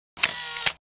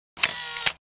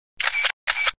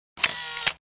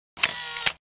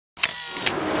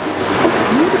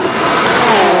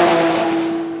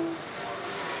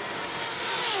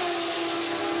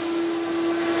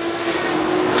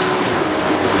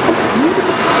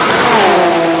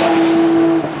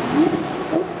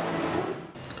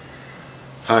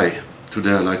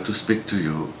Today I'd like to speak to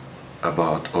you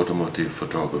about automotive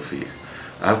photography.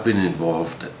 I've been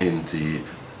involved in the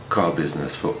car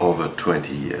business for over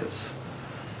 20 years.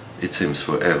 It seems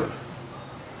forever.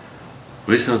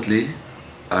 Recently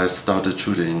I started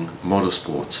shooting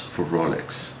motorsports for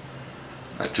Rolex.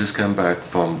 I just came back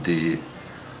from the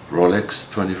Rolex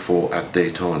 24 at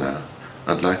Daytona.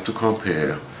 I'd like to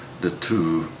compare the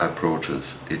two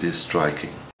approaches. It is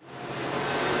striking.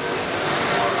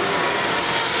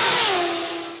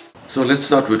 So let's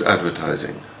start with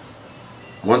advertising.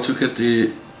 Once you get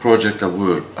the project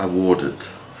awarded,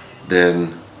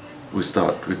 then we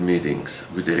start with meetings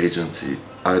with the agency.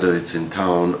 Either it's in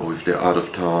town or if they're out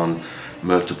of town,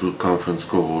 multiple conference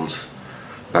calls,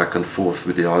 back and forth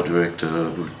with the art director,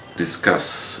 we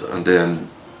discuss, and then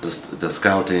the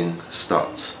scouting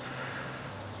starts.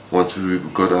 Once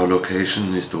we've got our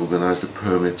location, is to organize the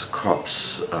permits,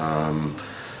 cops,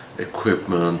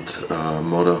 equipment,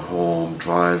 motorhome,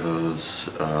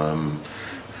 drivers,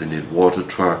 if we need water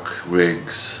truck,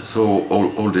 rigs, so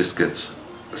all this gets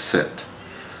set.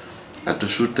 At the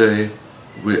shoot day,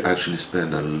 we actually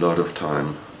spend a lot of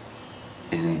time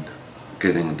in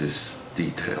getting these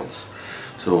details.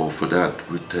 So for that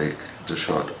we take the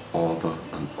shot over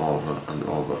and over and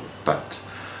over, but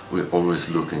we're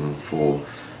always looking for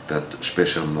that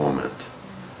special moment.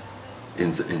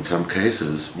 In some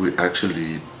cases we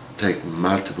actually take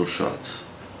multiple shots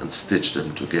and stitch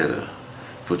them together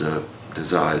for the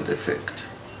desired effect.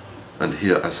 And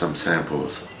here are some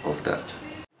samples of that.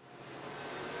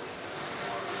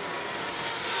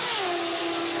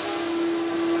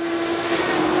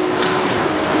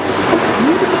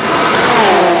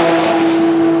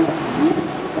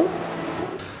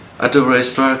 At the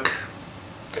racetrack,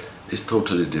 it's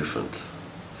totally different.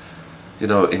 You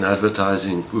know, in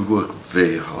advertising we work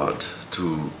very hard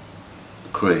to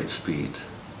create speed.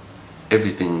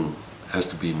 Everything has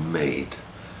to be made.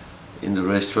 In the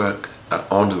racetrack,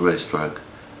 on the racetrack,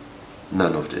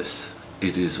 none of this.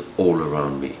 It is all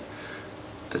around me.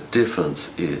 The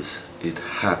difference is it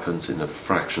happens in a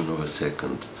fraction of a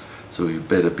second, so you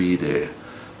better be there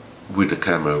with the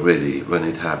camera ready when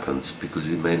it happens,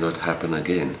 because it may not happen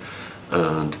again.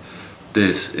 And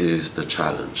this is the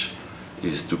challenge,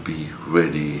 is to be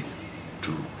ready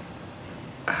to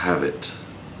have it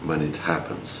when it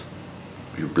happens.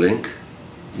 You blink,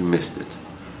 you missed it.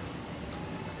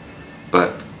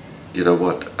 But you know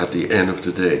what, at the end of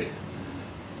the day,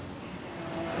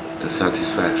 the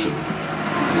satisfaction